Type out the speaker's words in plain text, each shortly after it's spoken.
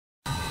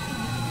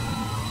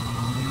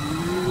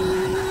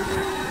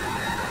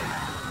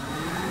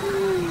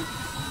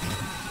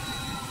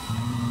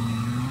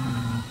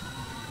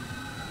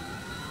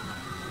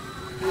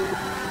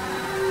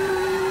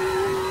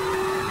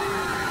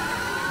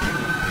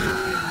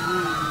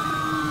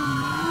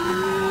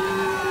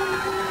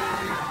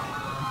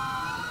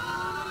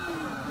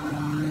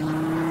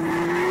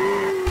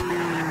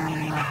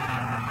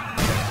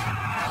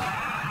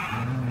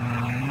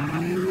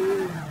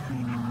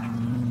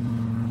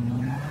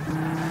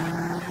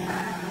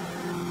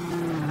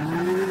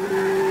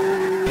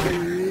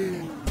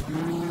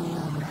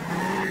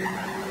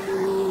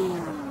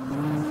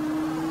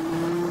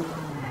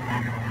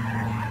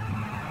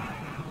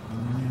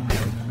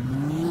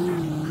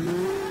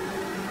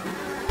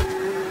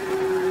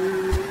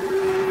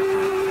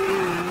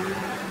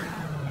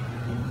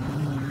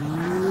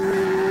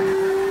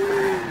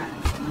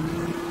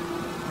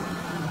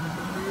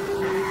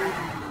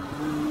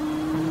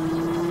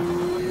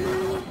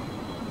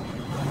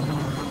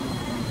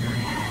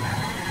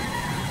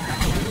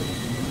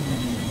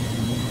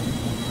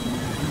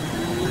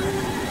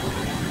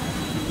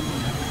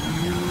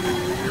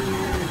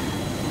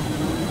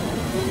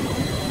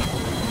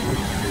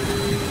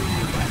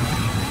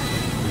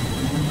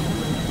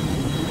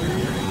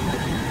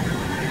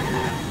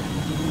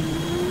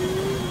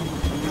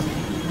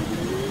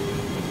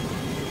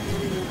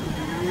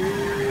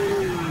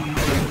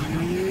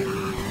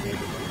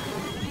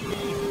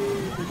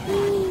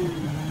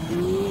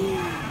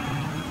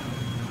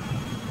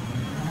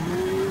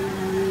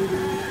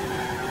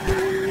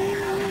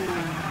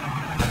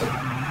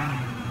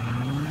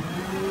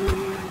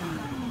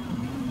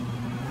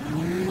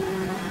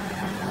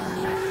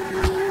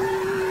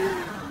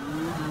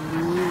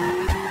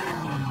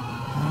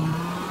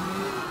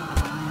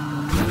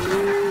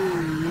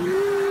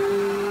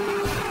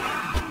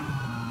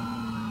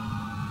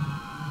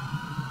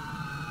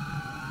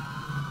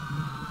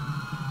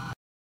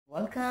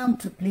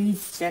Welcome to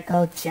Please Check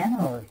Out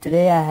channel.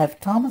 Today I have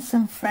Thomas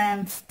and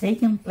Friends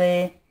Take and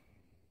Play.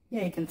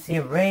 Here you can see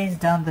race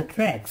down the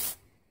tracks.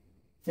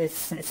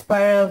 This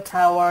spiral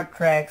tower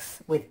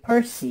tracks with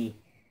Percy.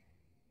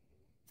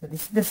 So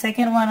this is the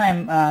second one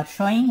I'm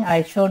showing.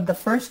 I showed the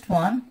first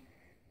one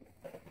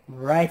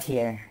right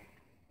here.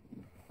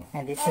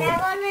 And this and is. I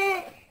want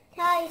to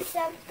tell you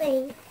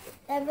something.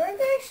 The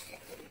burgers,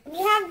 we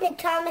have the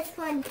Thomas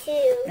one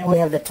too. And we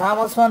have the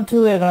Thomas one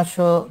too. We're gonna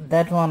show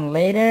that one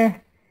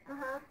later.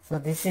 So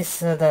this is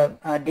the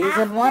diesel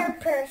After one.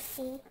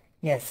 Percy.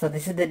 Yes, so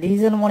this is the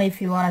diesel one. If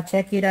you want to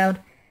check it out,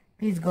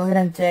 please go ahead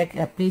and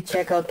please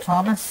check out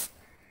Thomas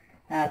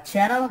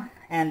channel,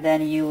 and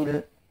then you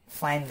will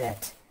find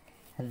that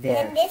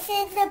there. And this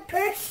is the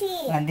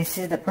Percy. And this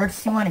is the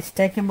Percy one. It's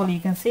stackable.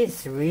 You can see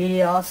it's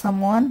really awesome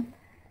one.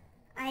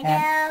 I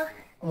know.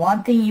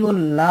 One thing you will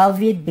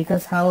love it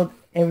because how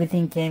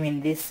everything came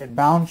in this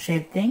brown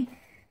shaped thing,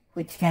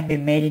 which can be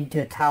made into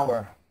a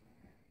tower.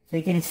 So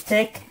you can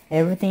stack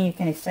everything. You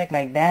can stack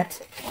like that.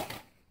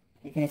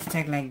 You can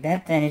stack like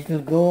that, and it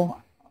will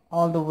go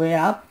all the way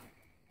up.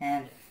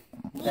 And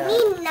you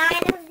need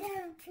 9 of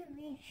them to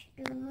reach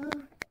the roof.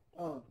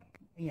 Oh,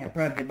 yeah,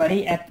 probably. But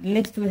at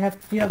least we have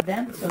 3 of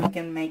them, so we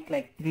can make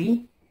like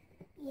 3.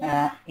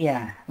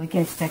 Yeah, we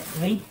can stack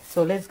 3.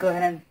 So let's go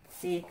ahead and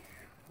see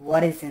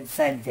what is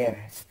inside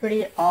there. It's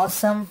pretty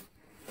awesome,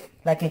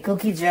 like a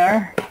cookie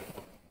jar.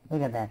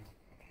 Look at that.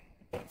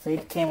 So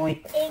it came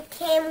with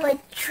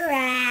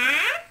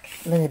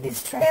tracks. Look at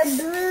these tracks.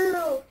 They're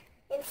blue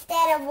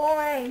instead of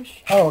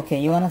orange. Oh, okay.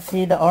 You wanna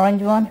see the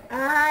orange one?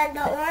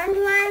 The orange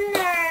ones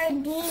are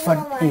diesel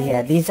ones.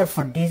 Yeah, these are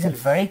for diesel.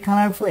 Very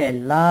colorful. I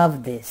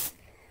love this.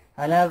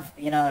 I love,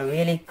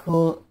 really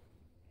cool,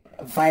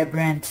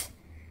 vibrant,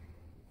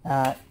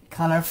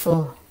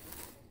 colorful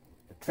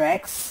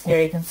tracks.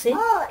 Here you can see.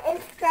 Oh,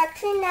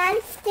 instruction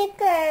and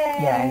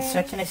stickers. Yeah,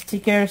 instruction and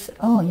stickers.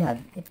 Oh yeah,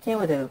 it came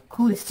with a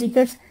cool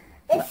stickers.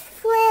 It's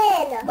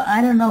Flynn. But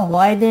I don't know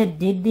why they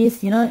did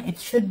this. It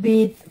should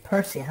be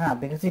Percy, huh?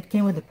 Because it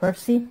came with the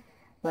Percy.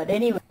 But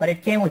anyway,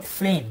 it came with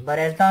Flynn. But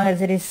as long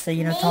as it is,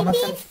 Thomas.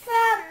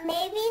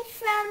 Maybe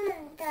from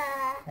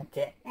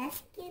the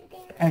rescue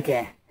thing.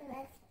 Okay. The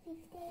rescue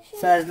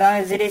station. So as long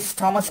as it is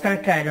Thomas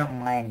character, I don't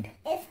mind.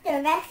 It's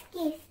the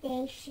rescue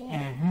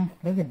station.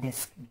 Look at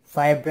this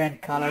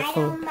vibrant,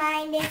 colorful. I don't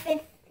mind if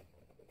it's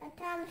a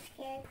Thomas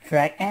character.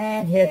 Track,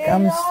 and here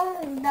comes.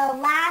 The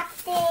last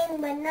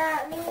thing, but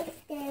not least,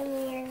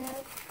 thing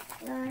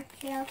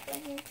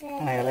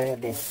Alright, look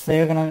at this. So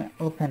you're gonna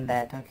open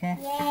that, okay?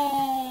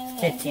 Yay!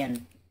 Stay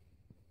tuned.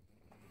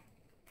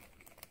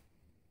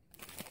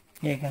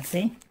 Here you can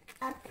see.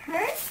 A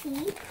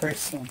Percy.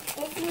 Percy.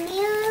 It's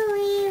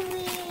newly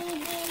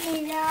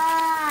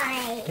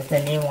redesigned. It's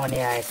the new one,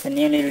 yeah. It's the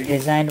newly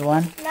redesigned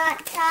one.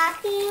 Not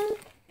talking.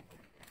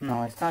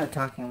 No, it's not a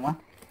talking one.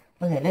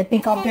 Okay, let me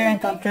compare and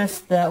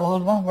contrast the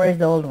old one. Where is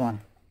the old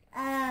one?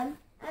 I'm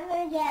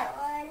gonna get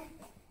one.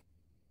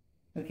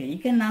 Okay, you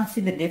can now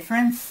see the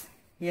difference.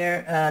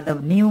 Here, the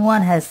new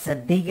one has a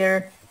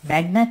bigger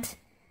magnet.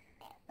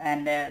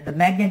 And the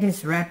magnet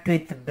is wrapped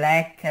with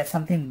black,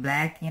 something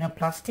black,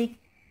 plastic.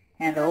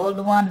 And the old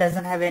one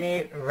doesn't have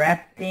any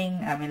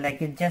wrapping. I mean,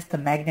 like it's just the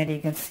magnet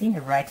you can see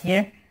right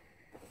here.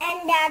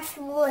 And that's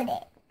wooden.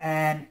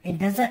 And it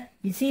doesn't,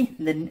 you see,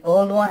 the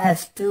old one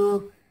has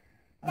 2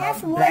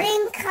 that's black,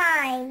 wooden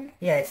kind.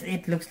 Yes,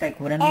 it looks like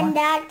wooden and one. And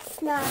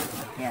that's not.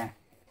 Yeah.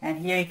 And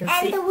here you can see.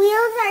 see. And the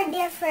wheels are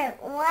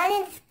different. One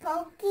is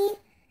pokey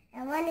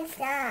and one is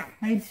not.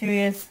 Are you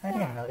serious? I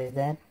didn't notice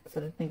that.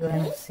 So let me go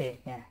ahead and see.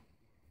 Yeah.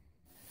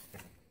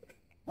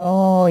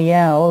 Oh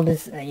yeah, all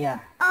this. Yeah.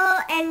 Oh,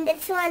 and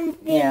this one's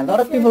big. Yeah, a lot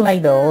of people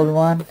like the old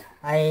one.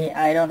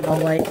 I don't know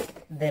why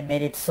they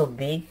made it so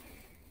big.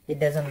 It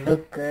doesn't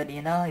look good,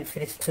 if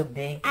it is too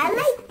big. I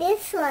like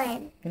this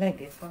one. You like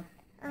this one?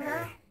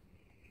 Uh-huh.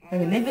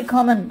 Okay, leave a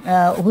comment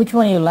which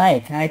one you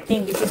like. I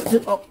think this is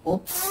too. Oh,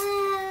 oops.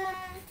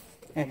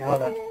 Okay,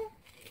 hold on.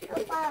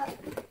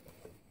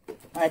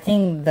 I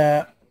think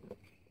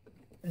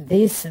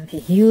this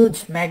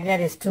huge magnet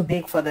is too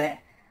big for the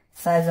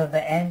size of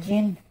the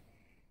engine.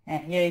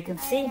 And here you can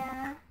see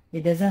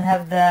it doesn't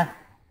have the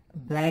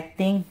black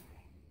thing.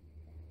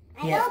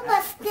 I know,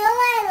 but still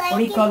I like it. What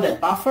do you call that?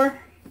 Buffer?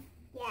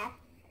 Yeah.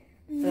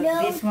 So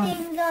no this one,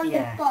 things on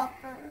the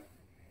buffer.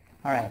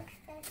 Alright.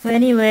 So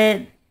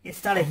anyway,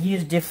 it's not a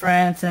huge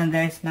difference and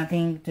there's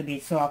nothing to be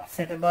so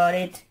upset about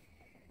it.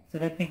 So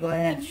let me go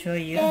ahead and show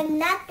you. There's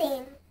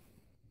nothing.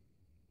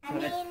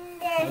 There's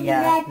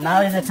nothing.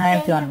 Now is the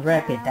time to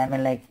unwrap it. I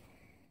mean, like,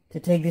 to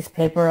take this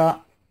paper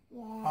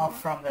off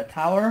from the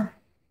tower.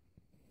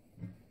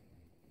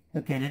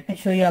 Okay, let me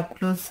show you up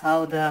close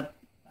how the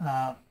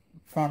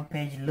front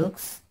page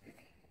looks.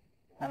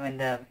 I mean,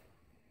 the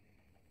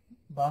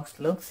box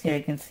looks. Here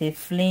you can see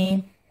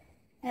Flynn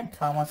and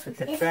Thomas with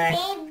the track.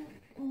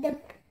 The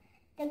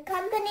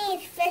company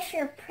is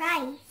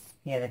Fisher-Price.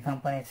 Yeah, the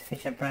company is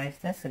Fisher-Price.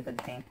 That's a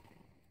good thing.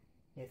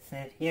 It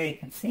said here you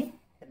can see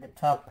at the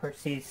top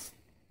Percy's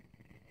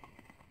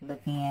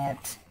looking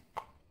at.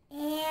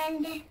 And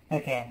And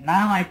okay,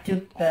 now I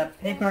took the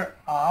paper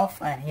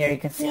off, and here you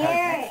can see how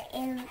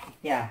it looks.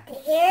 Yeah.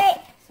 Here.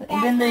 So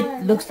even though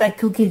it looks like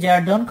cookie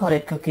jar, don't call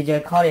it cookie jar,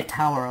 call it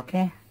tower,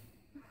 okay?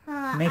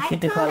 Make sure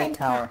to call it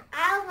tower.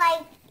 I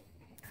like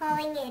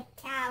calling it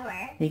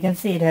tower. You can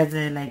see it has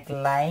a like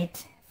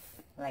light,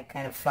 like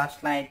kind of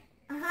flashlight.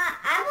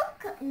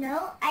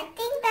 No, I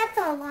think that's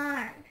an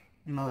alarm.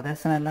 No,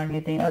 that's not an alarm,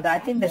 you think? Oh, I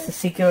think that's a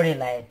security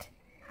light.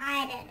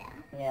 I don't know.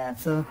 Yeah,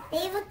 so...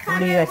 Leave a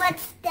comment,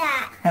 what's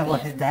that?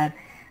 What is that?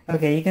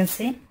 Okay, you can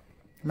see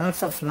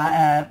lots of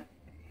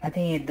I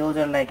think those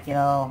are like, you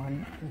know,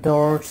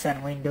 doors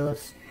and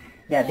windows.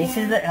 Yeah, this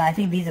is the, I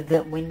think these are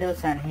the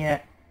windows, and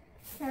here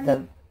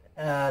the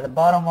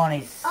bottom one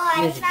is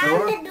I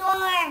found the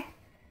door.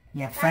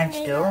 Yeah,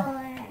 French door.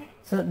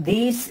 So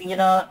these, you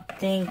know,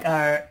 things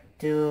are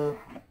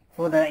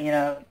for the, you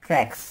know,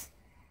 tracks.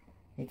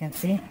 You can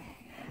see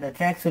the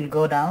tracks will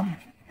go down.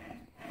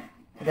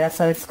 That's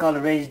how it's called,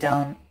 raise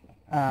down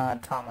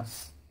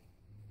Thomas.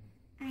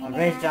 Or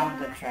raise down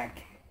the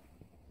track.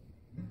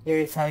 Here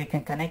is how you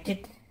can connect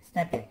it.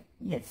 Snap it.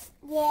 Yes.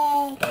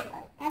 Yay.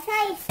 That's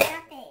how you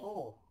snap it.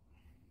 Oh,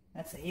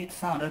 that's a huge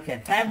sound. Okay,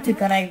 time to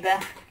connect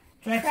the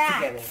tracks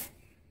together.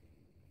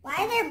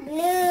 Why they're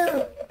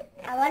blue?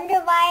 I wonder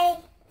why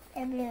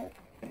they're blue.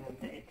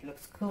 It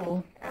looks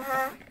cool.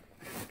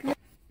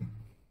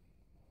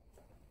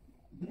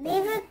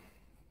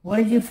 What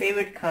is your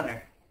favorite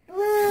color?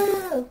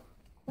 Blue.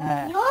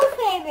 What's your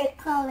favorite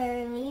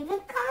color? Leave a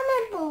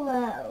comment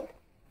below.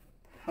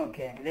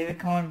 Okay, leave a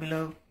comment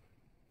below.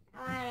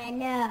 I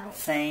know.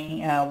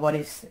 Saying what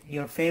is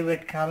your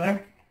favorite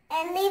color.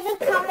 And leave a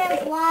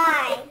comment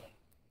why.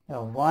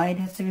 Oh, why it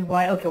has to be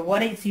white? Okay,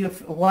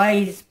 why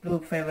is blue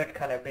favorite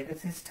color?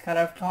 Because it's the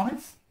color of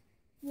Thomas?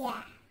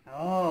 Yeah.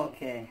 Oh,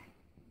 okay.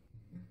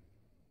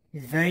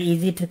 It's very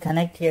easy to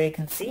connect here, you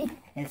can see.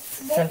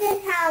 This is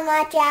how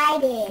much I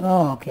did.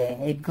 Oh, okay.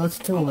 It goes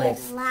two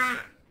ways.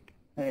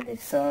 Look at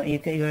this. So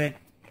you're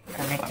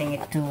connecting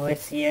it two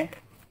ways here.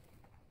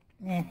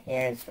 And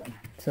here as well.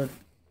 So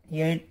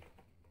here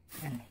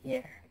and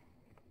here.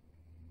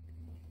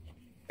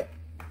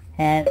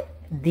 And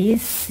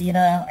this, you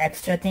know,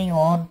 extra thing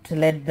won't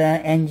let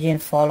the engine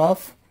fall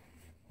off,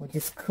 which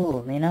is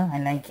cool, you know. I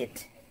like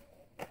it.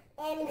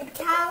 And the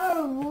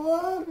tower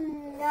will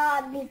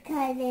not,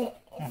 because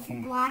it's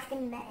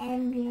blocking the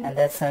engine. And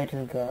that's how it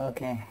will go.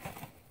 Okay.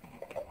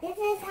 This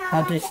is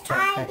how to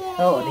start.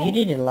 Oh, you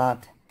did a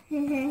lot.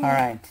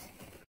 Alright.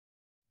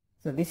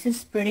 So this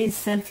is pretty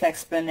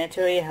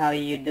self-explanatory how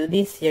you do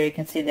this. Here you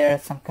can see there are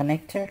some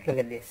connectors. Look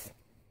at this.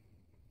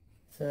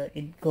 So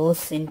it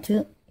goes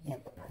into,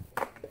 yep.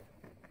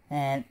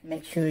 And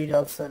make sure it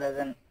also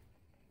doesn't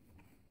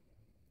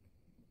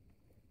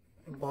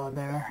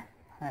bother.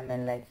 I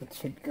mean, like, it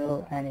should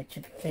go and it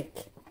should click.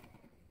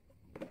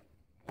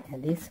 Yeah,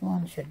 this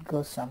one should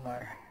go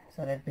somewhere.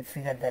 So let me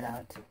figure that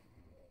out.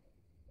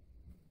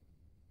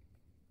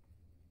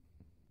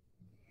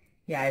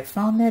 Yeah, I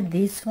found that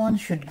this one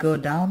should go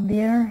down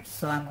there,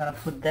 so I'm gonna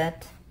put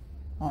that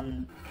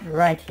on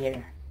right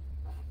here.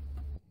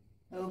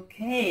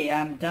 Okay,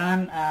 I'm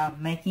done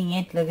making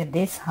it. Look at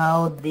this,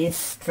 how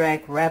this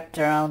track wrapped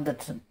around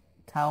the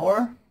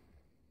tower.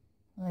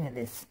 Look at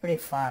this, pretty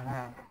fun,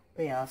 huh?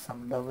 Pretty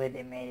awesome the way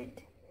they made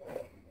it.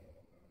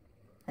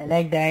 I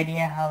like the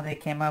idea how they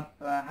came up,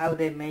 how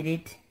they made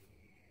it.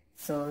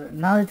 So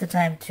now is the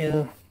time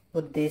to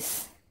put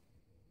this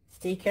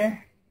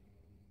sticker.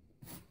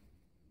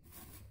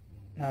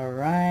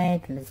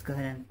 Alright, let's go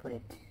ahead and put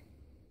it.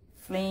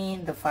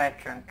 Flynn the fire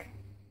truck.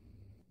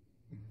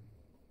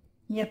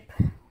 Yep,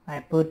 I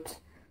put,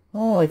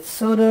 oh, it's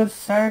Soda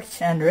Search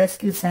and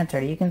Rescue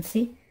Center. You can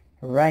see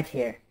right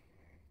here.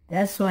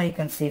 That's why you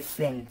can see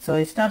Flynn. So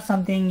it's not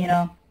something, you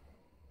know,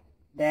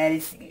 that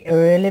is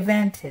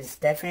irrelevant. It's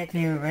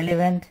definitely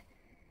relevant.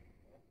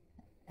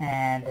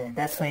 And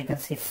that's why you can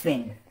see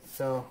Flynn.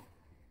 So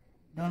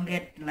don't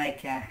get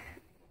like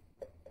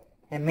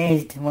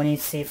amazed when you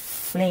see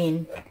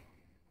Flynn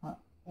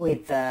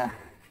with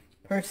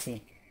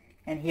Percy.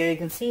 And here you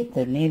can see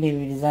the newly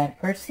redesigned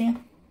Percy.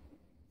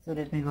 So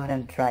let me go ahead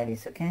and try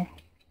this, okay?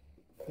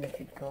 Let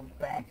it go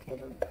back a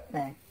little bit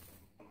back.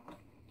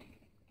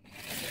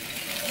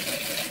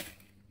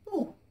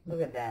 Ooh,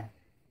 look at that.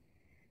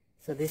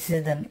 So this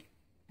is the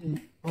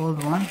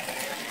old one.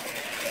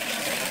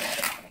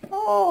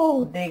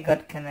 Oh, they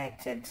got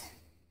connected.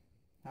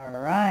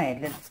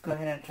 Alright, let's go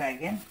ahead and try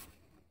again.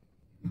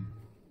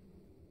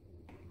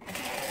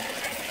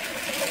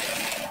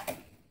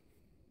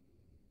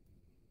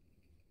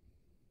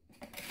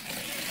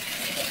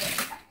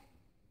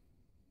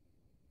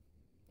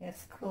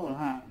 That's cool,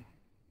 huh?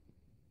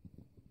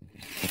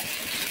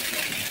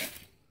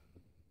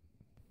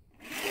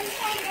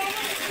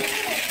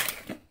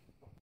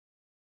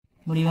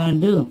 What do you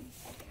want to do?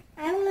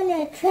 I'm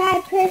going to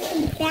try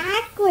Percy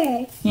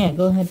backwards. Yeah,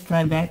 go ahead,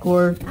 try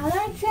backward. I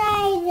want to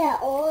try the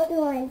old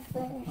one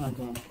first.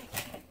 Okay.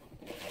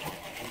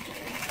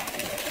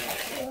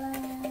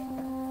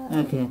 Whoa.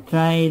 Okay,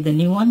 try the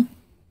new one.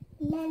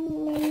 Na, na,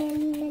 na,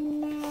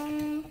 na,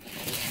 na.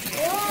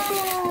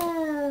 Whoa.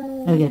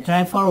 Okay,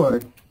 try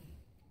forward.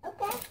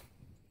 Okay.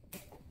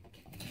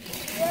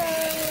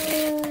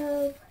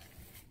 Whoa.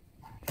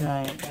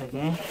 Try,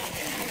 okay.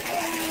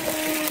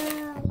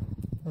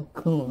 Oh,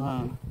 cool,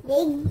 huh?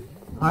 Big.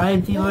 Alright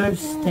viewers,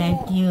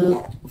 thank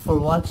you for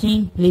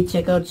watching. Please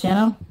check out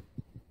channel.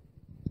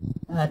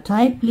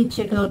 Please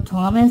check out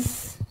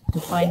Thomas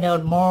to find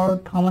out more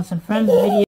Thomas and Friends videos.